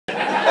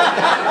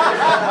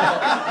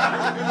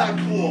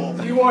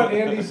want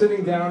Andy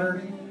sitting down,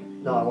 Ernie?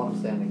 No, I want him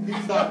standing.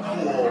 He's not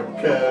cool,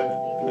 Ken.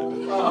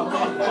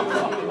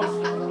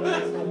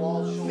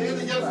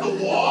 Stand against the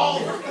wall?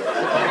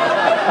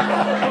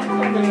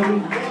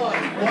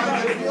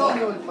 We all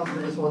knew it'd come to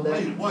this one day.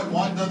 Wait, what?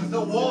 Why? No, there's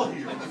no wall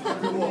here.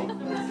 There's no wall.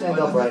 Stand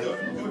up, right? Do it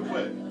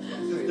quick.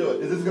 Just do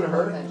it. Is this gonna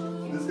hurt?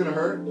 Is this gonna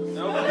hurt?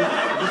 No. Is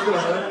this gonna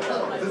hurt?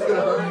 Is this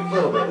gonna hurt? A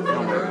little bit. Is this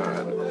gonna hurt?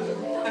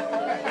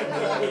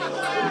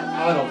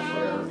 I don't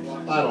care.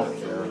 I don't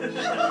care.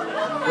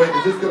 Wait,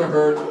 is this gonna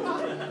hurt?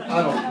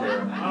 I don't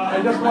care.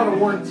 I just want to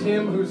warn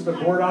Tim, who's the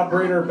board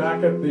operator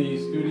back at the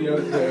studio,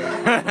 to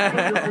put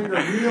your finger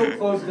real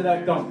close to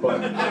that dump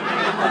button.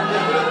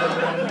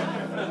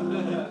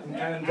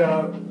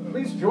 And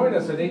please join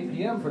us at 8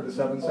 p.m. for the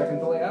 7-second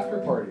delay after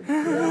party.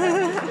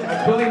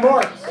 At Billy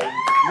Marks,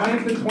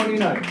 9th and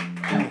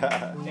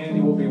 29th.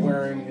 Andy will be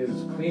wearing his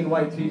clean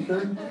white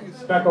t-shirt,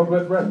 speckled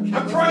with red.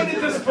 I'm trying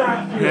to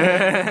distract you!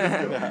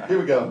 Here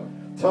we go.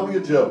 Tell me a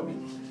joke.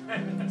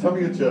 Tell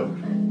me a joke.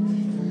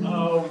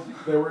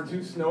 There were two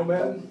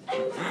snowmen,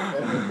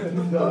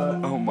 and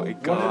oh my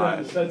God! One of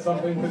them said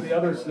something to the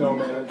other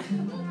snowman,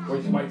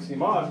 which might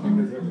seem odd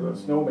because it was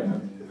a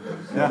snowman.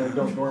 Snowmen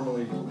don't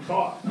normally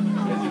talk.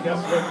 Can you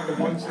guess what the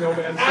one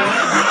snowman said?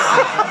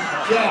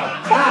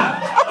 Yeah.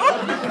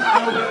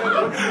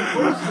 What did the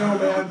first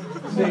snowman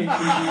say to the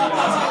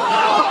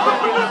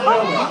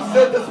He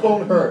said this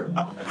won't hurt. I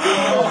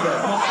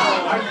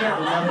can't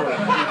remember.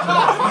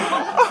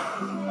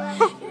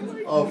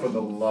 Oh, for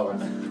the love of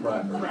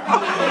cracker.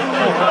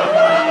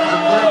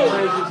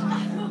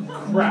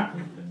 Crack,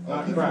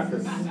 not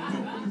crackers.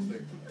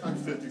 I'm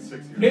 56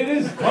 years old. It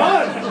is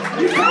fun!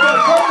 You can't